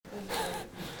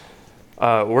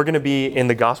We're going to be in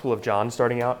the Gospel of John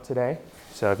starting out today.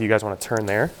 So if you guys want to turn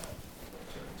there.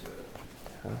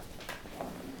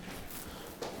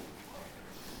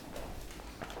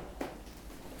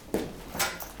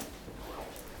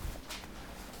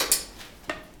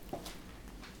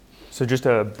 So just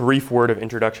a brief word of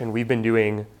introduction. We've been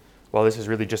doing, well, this is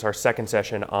really just our second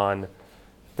session on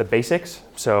the basics.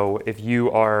 So if you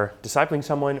are discipling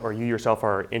someone or you yourself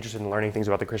are interested in learning things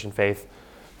about the Christian faith,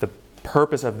 the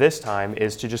purpose of this time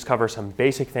is to just cover some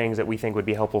basic things that we think would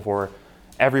be helpful for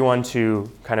everyone to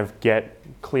kind of get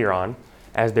clear on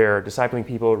as they're discipling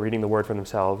people, reading the word for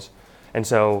themselves. And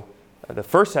so the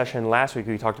first session last week,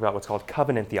 we talked about what's called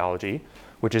covenant theology,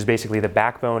 which is basically the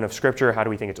backbone of Scripture. How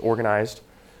do we think it's organized?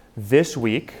 This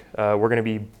week, we're going to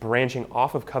be branching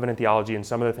off of covenant theology and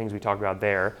some of the things we talked about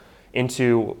there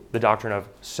into the doctrine of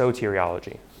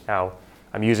soteriology. Now,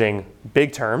 I'm using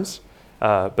big terms,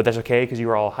 but that's okay because you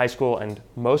are all high school and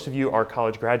most of you are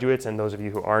college graduates, and those of you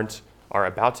who aren't are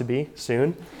about to be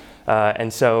soon.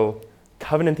 And so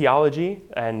covenant theology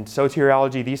and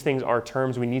soteriology, these things are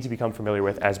terms we need to become familiar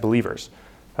with as believers.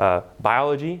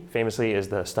 Biology, famously, is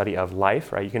the study of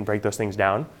life, right? You can break those things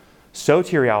down.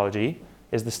 Soteriology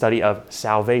is the study of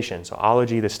salvation. So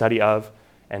ology, the study of,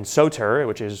 and soter,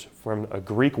 which is from a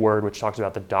Greek word which talks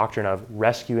about the doctrine of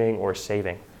rescuing or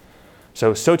saving.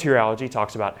 So soteriology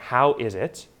talks about how is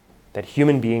it that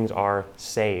human beings are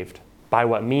saved? By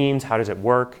what means? How does it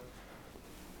work?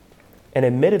 And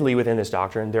admittedly, within this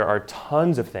doctrine, there are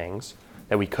tons of things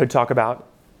that we could talk about.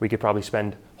 We could probably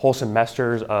spend whole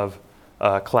semesters of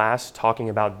class talking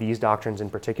about these doctrines in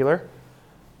particular,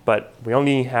 but we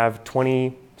only have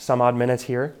 20 some odd minutes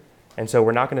here. And so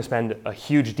we're not going to spend a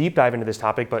huge deep dive into this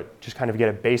topic, but just kind of get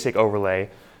a basic overlay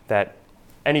that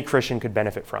any Christian could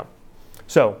benefit from.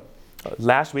 So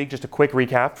last week, just a quick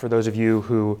recap for those of you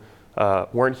who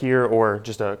weren't here, or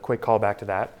just a quick callback to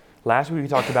that. Last week we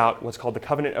talked about what's called the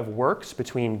covenant of works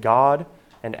between God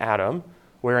and Adam,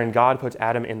 wherein God puts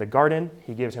Adam in the garden.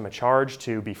 He gives him a charge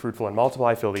to be fruitful and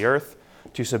multiply, fill the earth,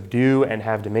 to subdue and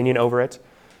have dominion over it.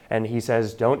 And he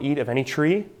says, don't eat of any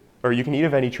tree, or you can eat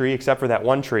of any tree except for that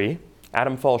one tree.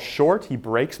 Adam falls short, he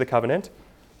breaks the covenant,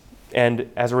 and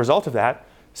as a result of that,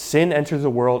 sin enters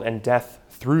the world and death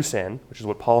through sin, which is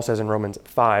what Paul says in Romans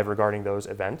 5 regarding those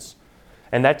events.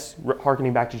 And that's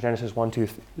hearkening back to Genesis 1,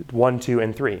 2,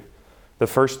 and 3. The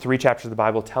first 3 chapters of the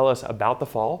Bible tell us about the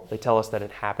fall. They tell us that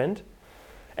it happened.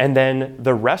 And then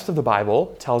the rest of the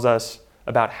Bible tells us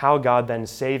about how God then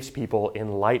saves people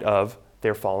in light of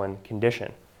their fallen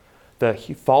condition. The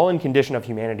fallen condition of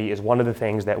humanity is one of the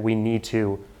things that we need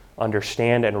to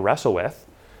understand and wrestle with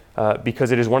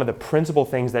because it is one of the principal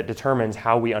things that determines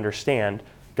how we understand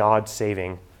God's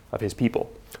saving of his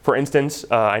people. For instance,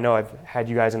 I know I've had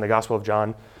you guys in the Gospel of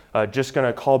John, just going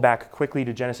to call back quickly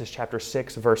to Genesis chapter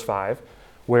 6, verse 5,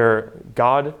 where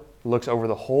God looks over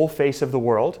the whole face of the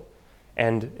world,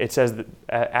 and it says that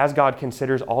as God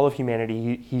considers all of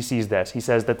humanity, he sees this. He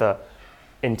says that the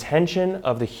intention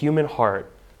of the human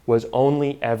heart was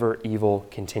only ever evil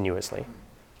continuously.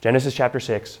 Genesis chapter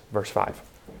 6, verse 5.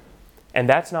 And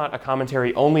that's not a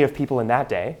commentary only of people in that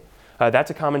day.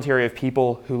 That's a commentary of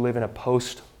people who live in a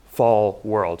post-fall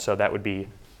world. So that would be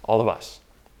all of us.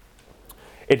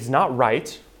 It's not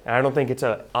right, and I don't think it's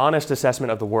an honest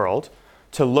assessment of the world,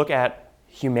 to look at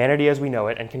humanity as we know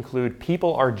it and conclude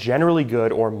people are generally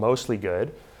good or mostly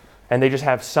good, and they just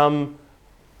have some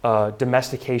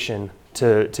domestication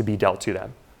to be dealt to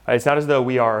them. It's not as though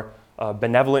we are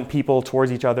benevolent people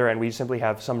towards each other and we simply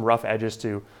have some rough edges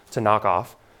to knock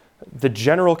off. The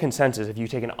general consensus, if you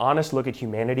take an honest look at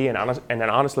humanity and an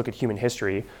honest look at human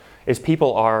history, is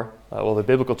people are, the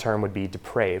biblical term would be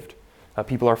depraved.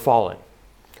 People are fallen.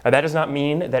 That does not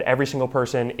mean that every single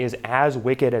person is as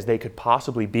wicked as they could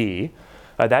possibly be.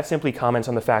 That simply comments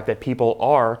on the fact that people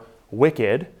are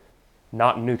wicked,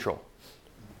 not neutral.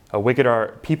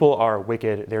 People are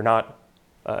wicked. They're not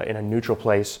in a neutral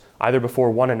place, either before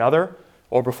one another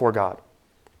or before God.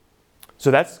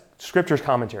 So that's Scripture's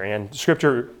commentary, and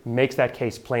Scripture makes that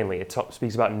case plainly. It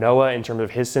speaks about Noah in terms of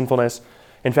his sinfulness.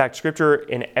 In fact, Scripture,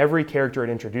 in every character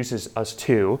it introduces us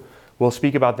to, will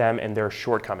speak about them and their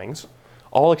shortcomings,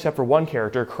 all except for one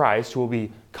character, Christ, who will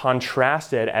be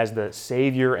contrasted as the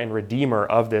Savior and Redeemer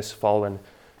of this fallen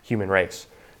human race.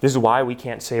 This is why we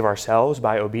can't save ourselves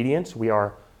by obedience. We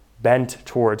are bent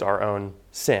towards our own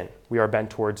sin. We are bent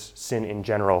towards sin in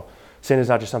general. Sin is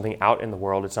not just something out in the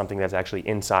world, it's something that's actually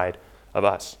inside of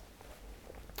us.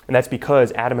 And that's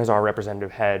because Adam is our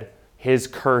representative head. His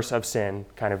curse of sin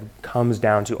kind of comes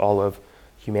down to all of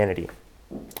humanity.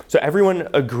 So everyone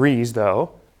agrees,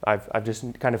 though, I've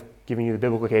just kind of given you the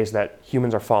biblical case that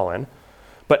humans are fallen,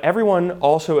 But everyone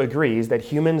also agrees that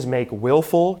humans make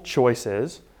willful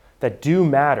choices that do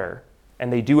matter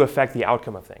and they do affect the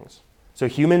outcome of things. So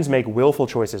humans make willful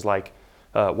choices like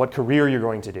what career you're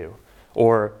going to do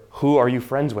or who are you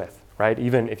friends with, right?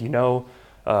 Even if you know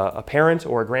a parent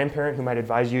or a grandparent who might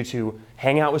advise you to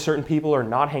hang out with certain people or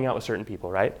not hang out with certain people,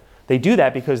 right? They do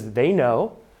that because they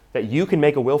know that you can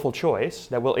make a willful choice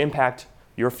that will impact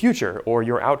your future or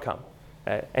your outcome.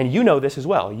 And you know this as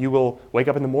well. You will wake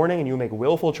up in the morning and you will make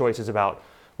willful choices about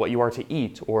what you are to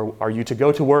eat, or are you to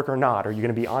go to work or not? Are you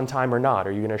going to be on time or not?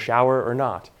 Are you going to shower or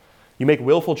not? You make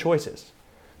willful choices.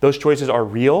 Those choices are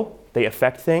real, they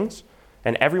affect things,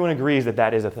 and everyone agrees that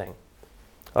that is a thing.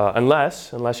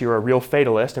 Unless you're a real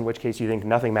fatalist, in which case you think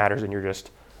nothing matters and you're just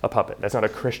a puppet. That's not a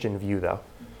Christian view, though.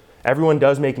 Everyone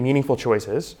does make meaningful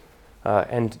choices,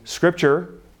 and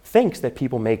Scripture thinks that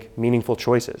people make meaningful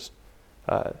choices.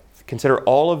 Consider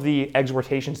all of the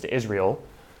exhortations to Israel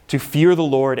to fear the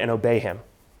Lord and obey him.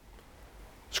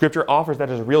 Scripture offers that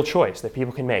as a real choice that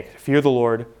people can make, to fear the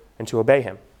Lord and to obey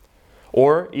him.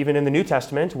 Or even in the New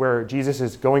Testament, where Jesus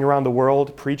is going around the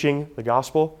world preaching the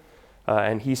gospel,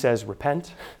 and he says,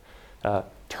 repent,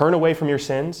 turn away from your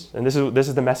sins, and this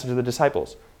is the message of the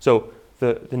disciples. So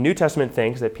the New Testament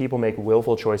thinks that people make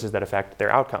willful choices that affect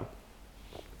their outcome.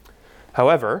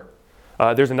 However,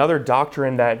 there's another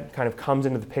doctrine that kind of comes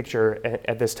into the picture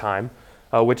at this time,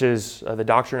 which is the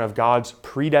doctrine of God's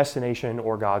predestination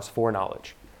or God's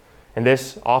foreknowledge. And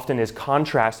this often is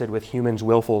contrasted with humans'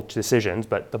 willful decisions,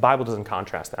 but the Bible doesn't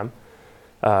contrast them.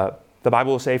 The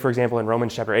Bible will say, for example, in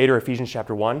Romans chapter 8 or Ephesians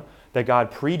chapter 1, that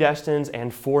God predestines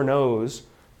and foreknows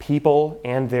people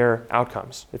and their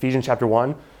outcomes. Ephesians chapter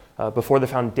 1, before the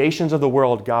foundations of the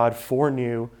world, God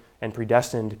foreknew and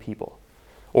predestined people.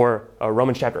 Or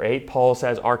Romans chapter 8, Paul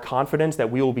says, our confidence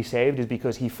that we will be saved is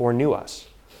because he foreknew us.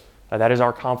 That is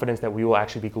our confidence that we will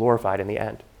actually be glorified in the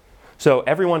end. So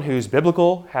everyone who's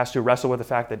biblical has to wrestle with the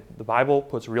fact that the Bible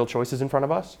puts real choices in front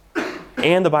of us,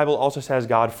 and the Bible also says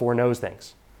God foreknows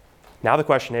things. Now the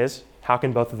question is, how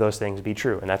can both of those things be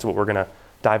true? And that's what we're going to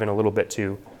dive in a little bit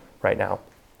to right now.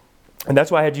 And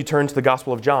that's why I had you turn to the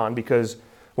Gospel of John, because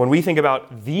when we think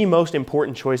about the most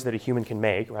important choice that a human can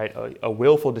make, right, a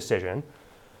willful decision,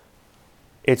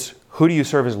 it's who do you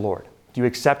serve as Lord? Do you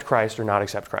accept Christ or not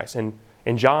accept Christ? And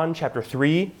in John chapter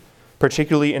 3,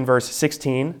 particularly in verse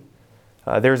 16,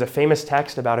 there's a famous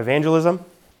text about evangelism.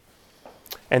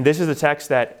 And this is a text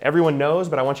that everyone knows,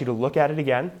 but I want you to look at it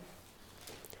again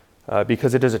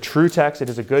because it is a true text, it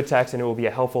is a good text, and it will be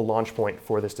a helpful launch point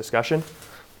for this discussion.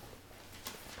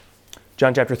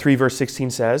 John chapter 3, verse 16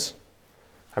 says,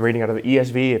 I'm reading out of the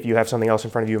ESV. If you have something else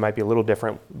in front of you, it might be a little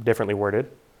differently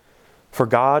worded. For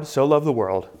God so loved the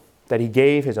world that he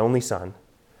gave his only Son,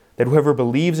 that whoever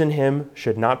believes in him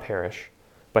should not perish,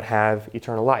 but have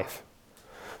eternal life.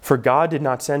 For God did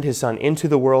not send his Son into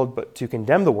the world but to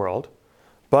condemn the world,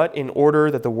 but in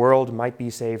order that the world might be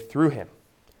saved through him.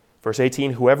 Verse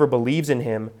 18, whoever believes in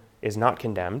him is not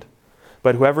condemned,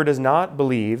 but whoever does not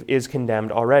believe is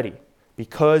condemned already,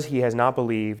 because he has not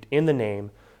believed in the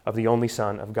name of the only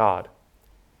Son of God.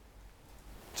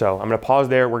 So I'm going to pause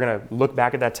there. We're going to look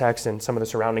back at that text and some of the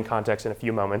surrounding context in a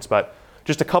few moments, but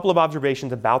just a couple of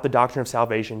observations about the doctrine of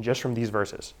salvation just from these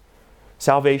verses.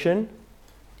 Salvation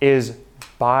is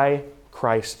by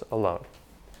Christ alone.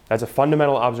 That's a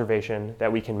fundamental observation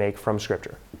that we can make from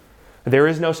Scripture. There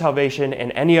is no salvation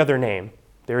in any other name.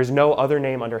 There is no other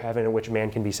name under heaven in which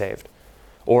man can be saved.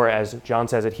 Or as John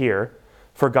says it here,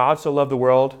 for God so loved the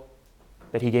world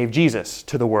that he gave Jesus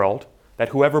to the world, that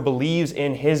whoever believes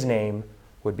in his name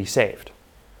would be saved.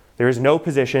 There is no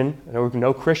position,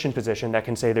 no Christian position that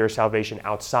can say there is salvation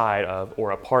outside of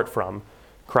or apart from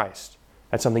Christ.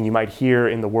 That's something you might hear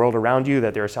in the world around you,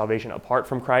 that there is salvation apart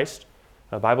from Christ.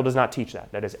 The Bible does not teach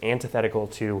that. That is antithetical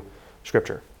to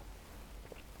Scripture.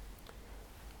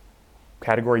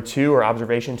 Category 2 or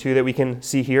observation 2 that we can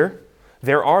see here,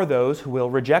 there are those who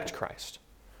will reject Christ.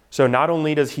 So not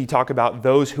only does he talk about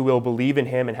those who will believe in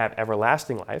him and have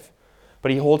everlasting life,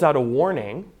 but he holds out a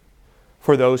warning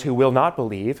for those who will not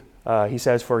believe. He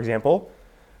says, for example,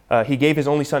 he gave his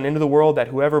only Son into the world that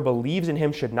whoever believes in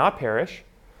him should not perish.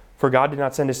 For God did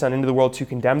not send his Son into the world to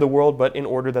condemn the world, but in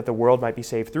order that the world might be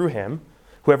saved through him.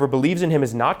 Whoever believes in him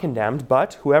is not condemned,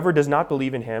 but whoever does not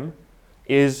believe in him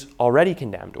is already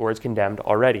condemned, or is condemned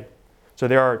already. So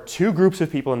there are two groups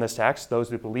of people in this text, those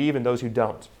who believe and those who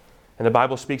don't. And the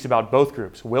Bible speaks about both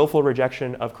groups, willful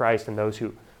rejection of Christ and those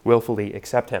who willfully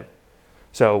accept him.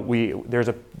 So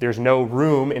there's no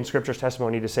room in Scripture's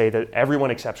testimony to say that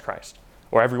everyone accepts Christ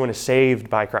or everyone is saved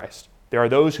by Christ. There are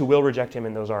those who will reject him,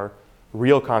 and those are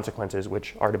real consequences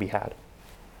which are to be had.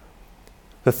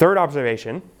 The third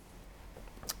observation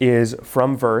is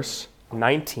from verse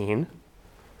 19,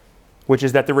 which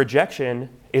is that the rejection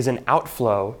is an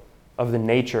outflow of the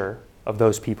nature of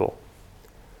those people.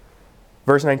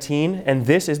 Verse 19, and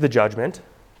this is the judgment,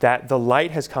 that the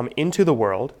light has come into the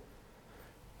world,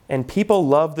 and people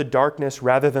love the darkness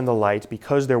rather than the light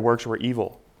because their works were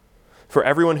evil. For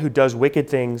everyone who does wicked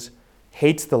things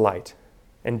hates the light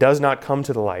and does not come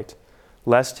to the light,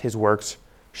 lest his works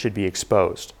should be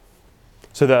exposed.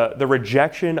 So the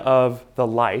rejection of the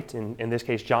light, in this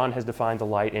case, John has defined the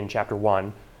light in chapter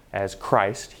 1 as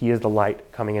Christ. He is the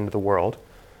light coming into the world.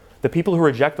 The people who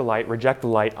reject the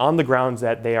light on the grounds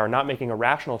that they are not making a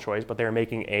rational choice, but they are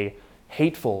making a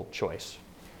hateful choice.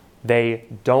 They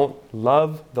don't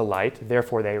love the light,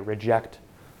 therefore they reject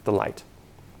the light.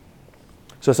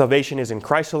 So salvation is in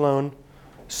Christ alone.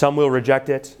 Some will reject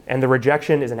it, and the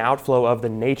rejection is an outflow of the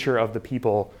nature of the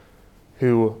people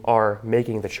who are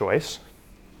making the choice.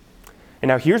 And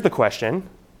now here's the question.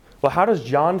 Well, how does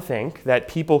John think that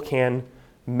people can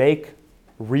make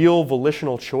real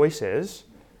volitional choices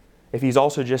if he's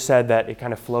also just said that it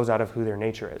kind of flows out of who their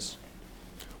nature is?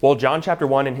 Well, John chapter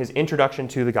 1 in his introduction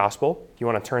to the gospel, if you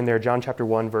want to turn there, John chapter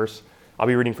 1 I'll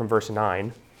be reading from verse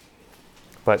 9,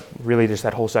 but really just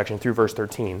that whole section through verse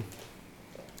 13.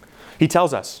 He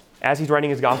tells us, as he's writing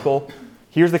his gospel,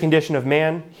 here's the condition of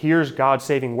man, here's God's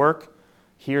saving work,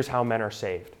 here's how men are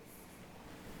saved.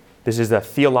 This is the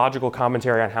theological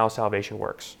commentary on how salvation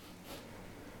works.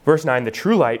 Verse 9, the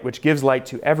true light, which gives light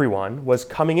to everyone, was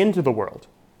coming into the world.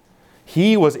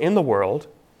 He was in the world,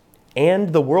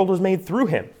 and the world was made through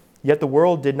him, yet the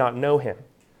world did not know him.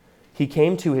 He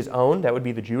came to his own, that would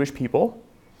be the Jewish people,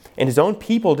 and his own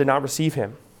people did not receive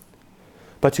him.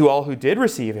 But to all who did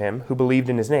receive him, who believed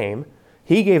in his name,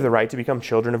 he gave the right to become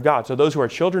children of God. So those who are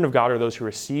children of God are those who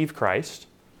receive Christ.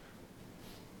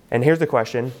 And here's the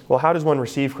question, well, how does one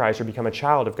receive Christ or become a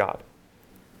child of God?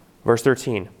 Verse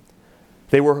 13,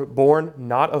 they were born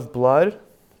not of blood,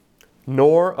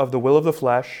 nor of the will of the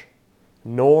flesh,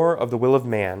 nor of the will of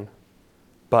man,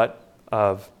 but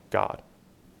of God.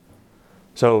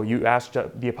 So you asked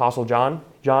the Apostle John,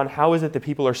 how is it that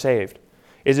people are saved?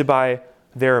 Is it by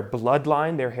their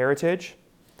bloodline, their heritage?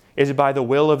 Is it by the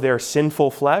will of their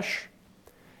sinful flesh?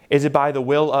 Is it by the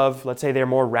will of, let's say, their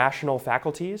more rational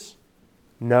faculties?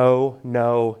 No,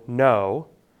 no, no,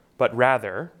 but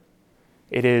rather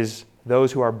it is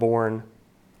those who are born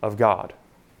of God.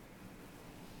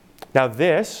 Now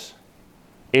this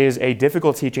is a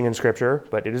difficult teaching in Scripture,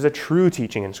 but it is a true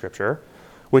teaching in Scripture,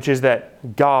 which is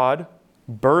that God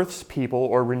births people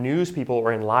or renews people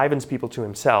or enlivens people to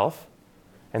himself,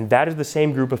 and that is the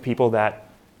same group of people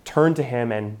that turn to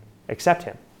him and accept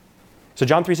him. So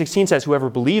John 3:16 says,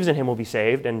 whoever believes in him will be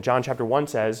saved, and John chapter 1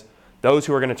 says, those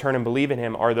who are going to turn and believe in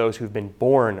him are those who've been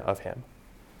born of him.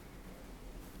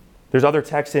 There's other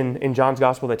texts in John's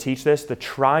gospel that teach this, the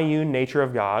triune nature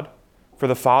of God, for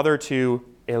the Father to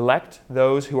elect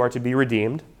those who are to be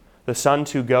redeemed, the Son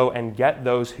to go and get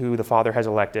those who the Father has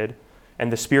elected,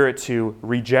 and the Spirit to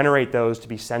regenerate those to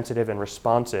be sensitive and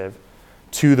responsive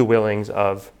to the willings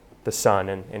of the Son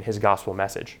and his gospel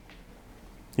message.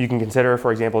 You can consider,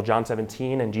 for example, John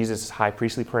 17 and Jesus' high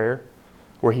priestly prayer,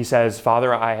 where he says,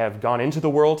 Father, I have gone into the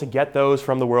world to get those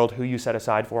from the world who you set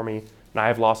aside for me, and I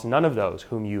have lost none of those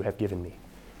whom you have given me.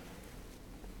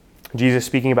 Jesus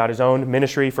speaking about his own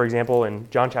ministry, for example, in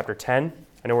John chapter 10.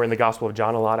 I know we're in the Gospel of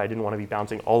John a lot. I didn't want to be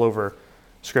bouncing all over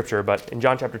Scripture, but in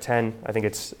John chapter 10, I think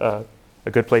it's a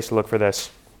good place to look for this.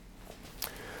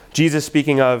 Jesus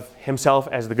speaking of himself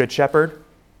as the Good Shepherd.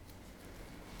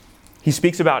 He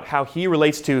speaks about how he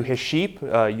relates to his sheep.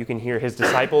 You can hear his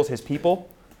disciples, his people.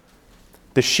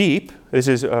 The sheep, this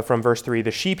is from verse 3,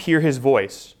 the sheep hear his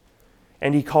voice,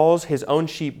 and he calls his own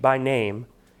sheep by name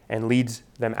and leads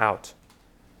them out.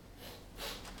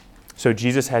 So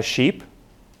Jesus has sheep,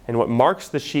 and what marks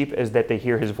the sheep is that they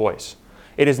hear his voice.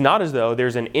 It is not as though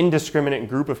there's an indiscriminate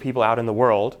group of people out in the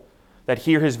world that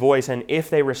hear his voice, and if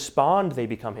they respond, they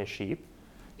become his sheep.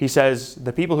 He says,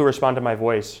 the people who respond to my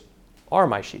voice are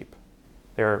my sheep.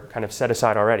 They're kind of set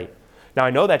aside already. Now,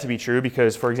 I know that to be true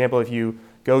because, for example, if you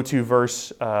go to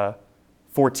verse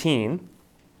 14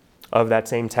 of that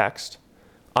same text,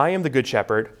 I am the good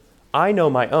shepherd. I know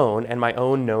my own, and my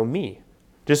own know me.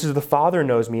 Just as the Father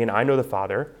knows me, and I know the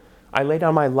Father, I lay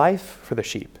down my life for the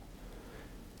sheep.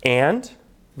 And,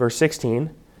 verse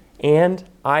 16, and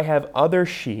I have other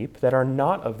sheep that are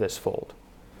not of this fold.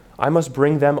 I must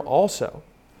bring them also,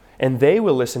 and they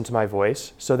will listen to my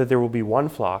voice, so that there will be one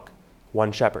flock,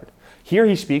 one shepherd. Here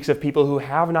he speaks of people who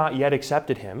have not yet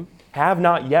accepted him, have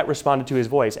not yet responded to his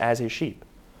voice as his sheep.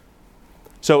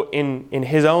 So in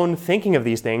his own thinking of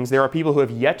these things, there are people who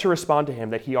have yet to respond to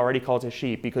him that he already calls his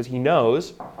sheep, because he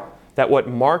knows that what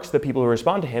marks the people who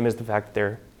respond to him is the fact that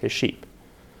they're his sheep.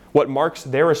 What marks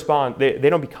their response, they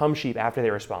don't become sheep after they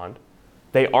respond.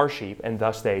 They are sheep, and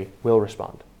thus they will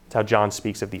respond. That's how John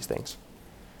speaks of these things.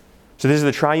 So this is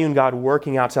the triune God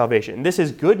working out salvation. And this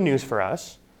is good news for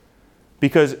us,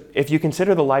 because if you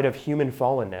consider the light of human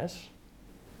fallenness,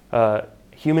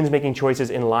 humans making choices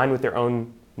in line with their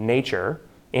own nature,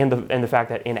 and the fact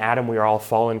that in Adam we are all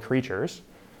fallen creatures,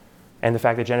 and the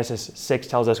fact that Genesis 6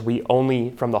 tells us we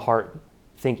only from the heart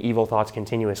think evil thoughts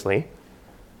continuously.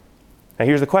 Now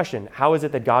here's the question. How is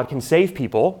it that God can save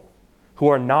people who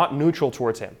are not neutral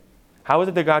towards him? How is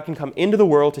it that God can come into the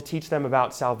world to teach them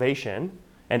about salvation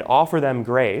and offer them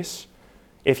grace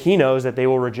if he knows that they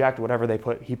will reject whatever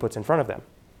he puts in front of them?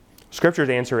 Scripture's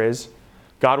answer is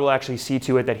God will actually see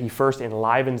to it that he first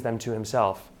enlivens them to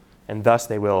himself, and thus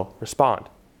they will respond.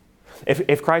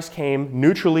 If Christ came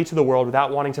neutrally to the world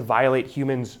without wanting to violate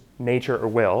humans' nature or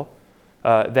will,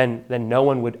 then no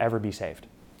one would ever be saved.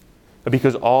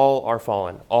 Because all are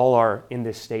fallen, all are in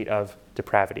this state of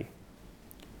depravity.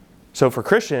 So for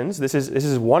Christians, this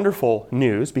is wonderful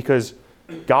news, because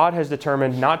God has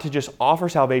determined not to just offer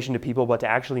salvation to people, but to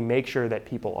actually make sure that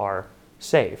people are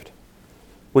saved,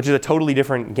 which is a totally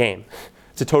different game.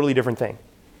 It's a totally different thing.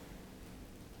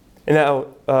 And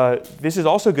now, this is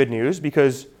also good news,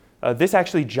 because this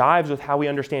actually jives with how we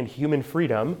understand human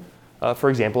freedom, for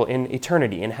example, in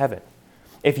eternity, in heaven.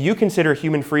 If you consider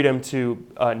human freedom to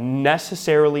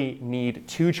necessarily need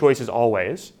two choices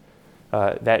always,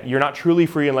 that you're not truly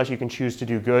free unless you can choose to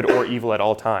do good or evil at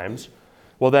all times,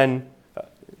 well then,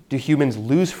 do humans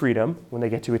lose freedom when they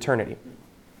get to eternity?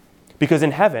 Because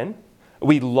in heaven,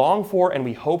 we long for and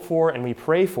we hope for and we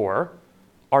pray for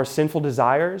our sinful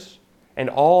desires and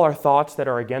all our thoughts that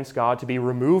are against God to be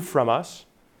removed from us.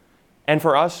 And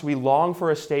for us, we long for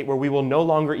a state where we will no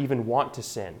longer even want to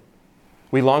sin.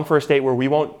 We long for a state where we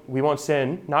won't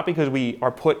sin, not because we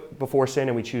are put before sin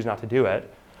and we choose not to do it,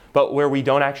 but where we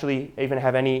don't actually even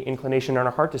have any inclination in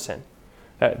our heart to sin.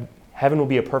 Heaven will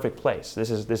be a perfect place. This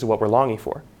is what we're longing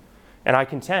for. And I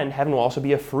contend heaven will also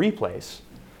be a free place.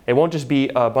 It won't just be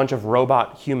a bunch of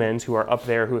robot humans who are up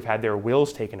there who have had their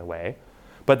wills taken away,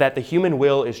 but that the human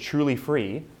will is truly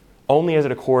free only as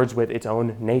it accords with its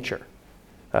own nature.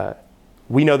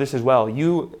 We know this as well.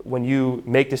 When you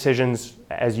make decisions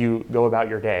as you go about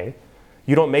your day,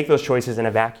 you don't make those choices in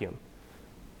a vacuum.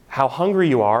 How hungry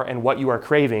you are and what you are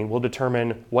craving will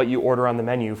determine what you order on the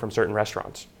menu from certain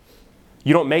restaurants.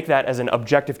 You don't make that as an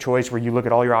objective choice where you look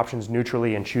at all your options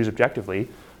neutrally and choose objectively.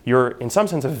 You're, in some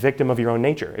sense, a victim of your own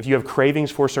nature. If you have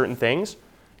cravings for certain things,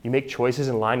 you make choices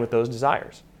in line with those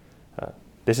desires.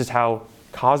 This is how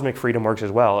cosmic freedom works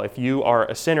as well. If you are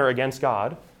a sinner against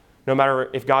God, no matter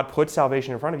if God puts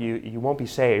salvation in front of you, you won't be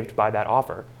saved by that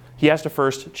offer. He has to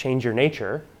first change your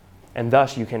nature, and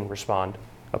thus you can respond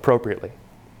appropriately.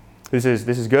 This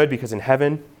is good because in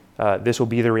heaven, this will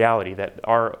be the reality, that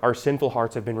our sinful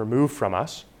hearts have been removed from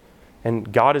us,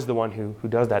 and God is the one who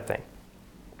does that thing.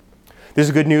 This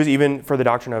is good news even for the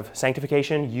doctrine of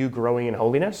sanctification, you growing in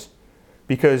holiness,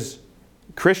 because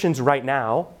Christians right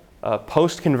now,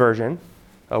 post-conversion,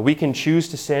 we can choose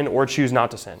to sin or choose not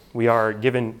to sin. We are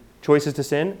given choices to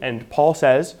sin, and Paul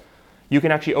says you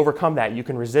can actually overcome that. You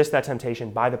can resist that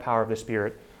temptation by the power of the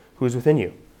Spirit who is within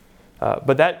you.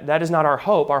 But that is not our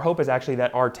hope. Our hope is actually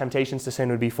that our temptations to sin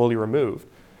would be fully removed.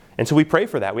 And so we pray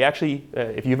for that. We actually,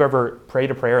 if you've ever prayed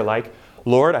a prayer like,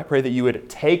 Lord, I pray that you would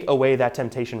take away that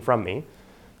temptation from me,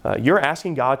 you're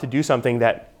asking God to do something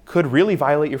that could really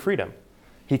violate your freedom.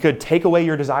 He could take away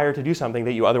your desire to do something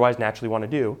that you otherwise naturally want to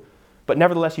do. But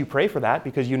nevertheless, you pray for that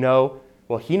because you know,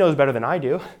 well, he knows better than I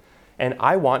do. And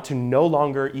I want to no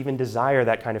longer even desire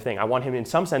that kind of thing. I want him in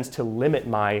some sense to limit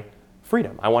my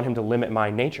freedom. I want him to limit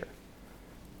my nature.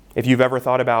 If you've ever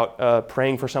thought about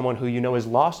praying for someone who you know is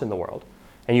lost in the world,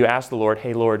 and you ask the Lord,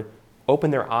 hey, Lord,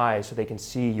 open their eyes so they can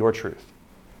see your truth.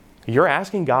 You're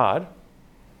asking God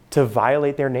to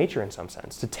violate their nature in some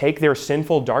sense, to take their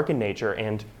sinful, darkened nature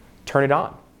and turn it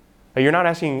on. Now, you're not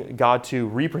asking God to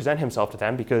represent himself to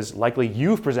them because likely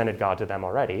you've presented God to them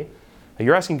already.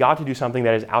 You're asking God to do something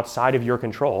that is outside of your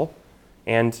control,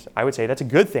 and I would say that's a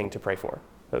good thing to pray for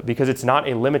because it's not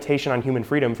a limitation on human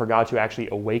freedom for God to actually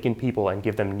awaken people and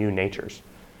give them new natures.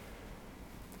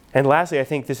 And lastly, I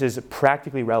think this is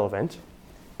practically relevant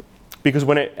because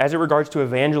as it regards to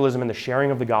evangelism and the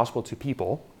sharing of the gospel to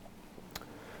people,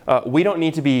 we don't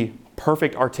need to be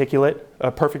perfectly articulate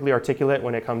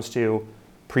when it comes to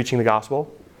preaching the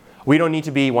gospel. We don't need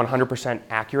to be 100%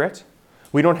 accurate.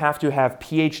 We don't have to have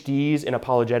PhDs in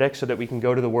apologetics so that we can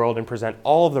go to the world and present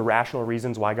all of the rational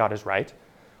reasons why God is right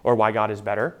or why God is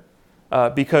better,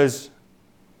 because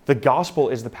the gospel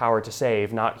is the power to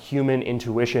save, not human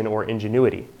intuition or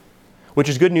ingenuity, which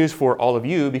is good news for all of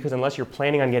you, because unless you're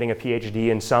planning on getting a PhD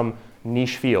in some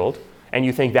niche field and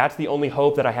you think that's the only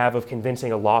hope that I have of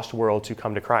convincing a lost world to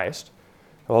come to Christ,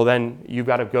 well, then you've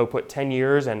got to go put 10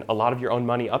 years and a lot of your own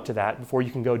money up to that before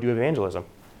you can go do evangelism.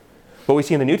 What we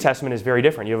see in the New Testament is very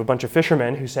different. You have a bunch of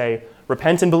fishermen who say,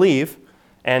 repent and believe,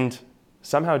 and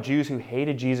somehow Jews who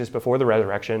hated Jesus before the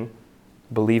resurrection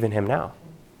believe in him now.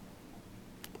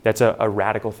 That's a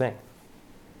radical thing.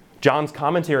 John's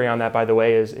commentary on that, by the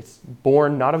way, is it's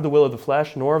born not of the will of the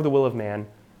flesh, nor of the will of man,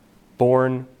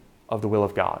 born of the will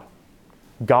of God.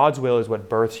 God's will is what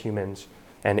births humans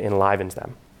and enlivens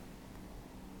them.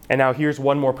 And now here's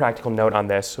one more practical note on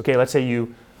this. Okay, let's say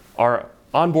you are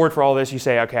on board for all this. You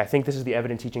say, okay, I think this is the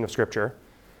evident teaching of Scripture.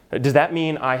 Does that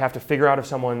mean I have to figure out if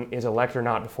someone is elect or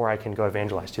not before I can go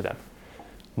evangelize to them?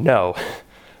 No.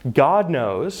 God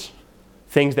knows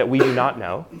things that we do not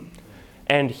know.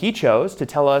 And he chose to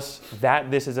tell us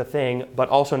that this is a thing, but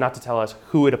also not to tell us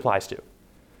who it applies to.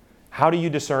 How do you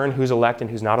discern who's elect and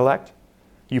who's not elect?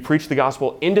 You preach the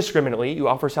gospel indiscriminately. You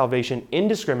offer salvation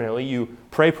indiscriminately. You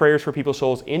pray prayers for people's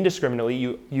souls indiscriminately.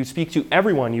 You speak to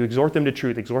everyone. You exhort them to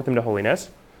truth, exhort them to holiness.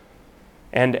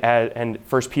 And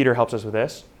 1 Peter helps us with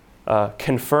this.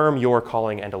 Confirm your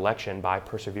calling and election by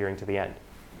persevering to the end.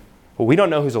 Well, we don't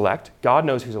know who's elect. God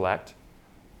knows who's elect.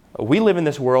 We live in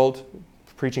this world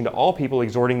preaching to all people,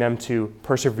 exhorting them to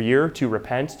persevere, to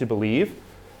repent, to believe,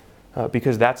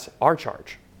 because that's our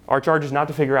charge. Our charge is not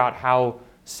to figure out how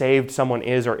saved someone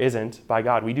is or isn't by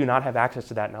God. We do not have access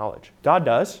to that knowledge. God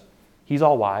does. He's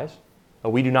all wise.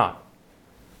 But we do not.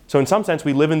 So in some sense,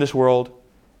 we live in this world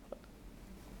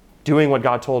doing what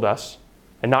God told us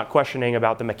and not questioning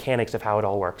about the mechanics of how it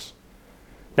all works.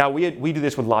 Now, we do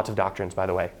this with lots of doctrines, by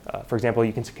the way. For example,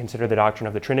 you can consider the doctrine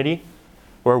of the Trinity,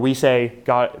 where we say,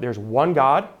 God, there's one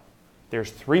God, there's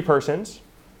three persons.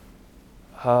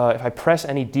 If I press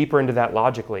any deeper into that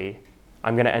logically,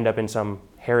 I'm going to end up in some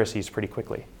heresies pretty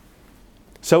quickly.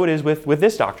 So it is with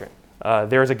this doctrine.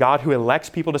 There is a God who elects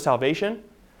people to salvation.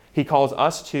 He calls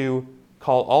us to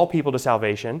call all people to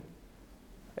salvation.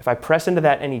 If I press into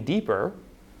that any deeper,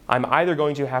 I'm either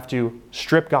going to have to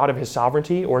strip God of his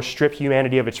sovereignty or strip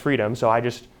humanity of its freedom, so I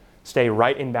just stay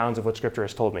right in bounds of what Scripture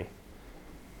has told me.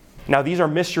 Now, these are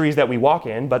mysteries that we walk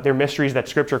in, but they're mysteries that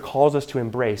Scripture calls us to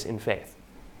embrace in faith.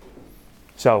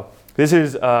 So this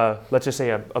is, let's just say,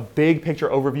 a big picture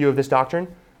overview of this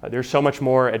doctrine. There's so much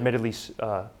more, admittedly,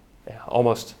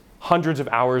 almost hundreds of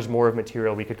hours more of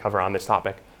material we could cover on this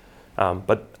topic.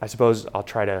 But I suppose I'll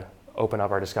try to open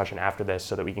up our discussion after this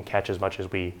so that we can catch as much as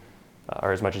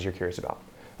as much as you're curious about.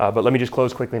 But let me just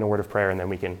close quickly in a word of prayer, and then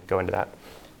we can go into that.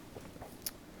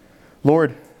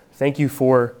 Lord, thank you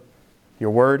for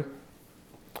your word,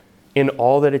 in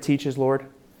all that it teaches, Lord,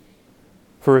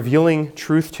 for revealing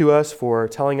truth to us, for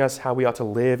telling us how we ought to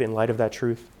live in light of that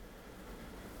truth.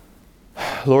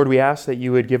 Lord, we ask that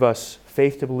you would give us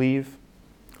faith to believe,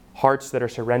 hearts that are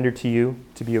surrendered to you,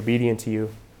 to be obedient to you.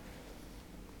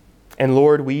 And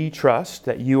Lord, we trust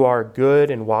that you are good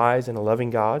and wise and a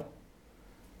loving God.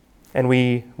 And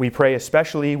we pray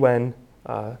especially when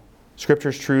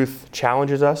Scripture's truth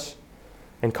challenges us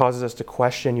and causes us to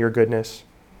question your goodness.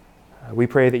 We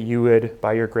pray that you would,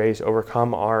 by your grace,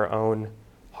 overcome our own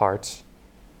hearts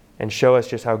and show us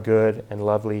just how good and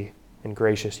lovely and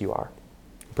gracious you are.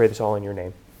 We pray this all in your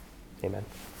name. Amen.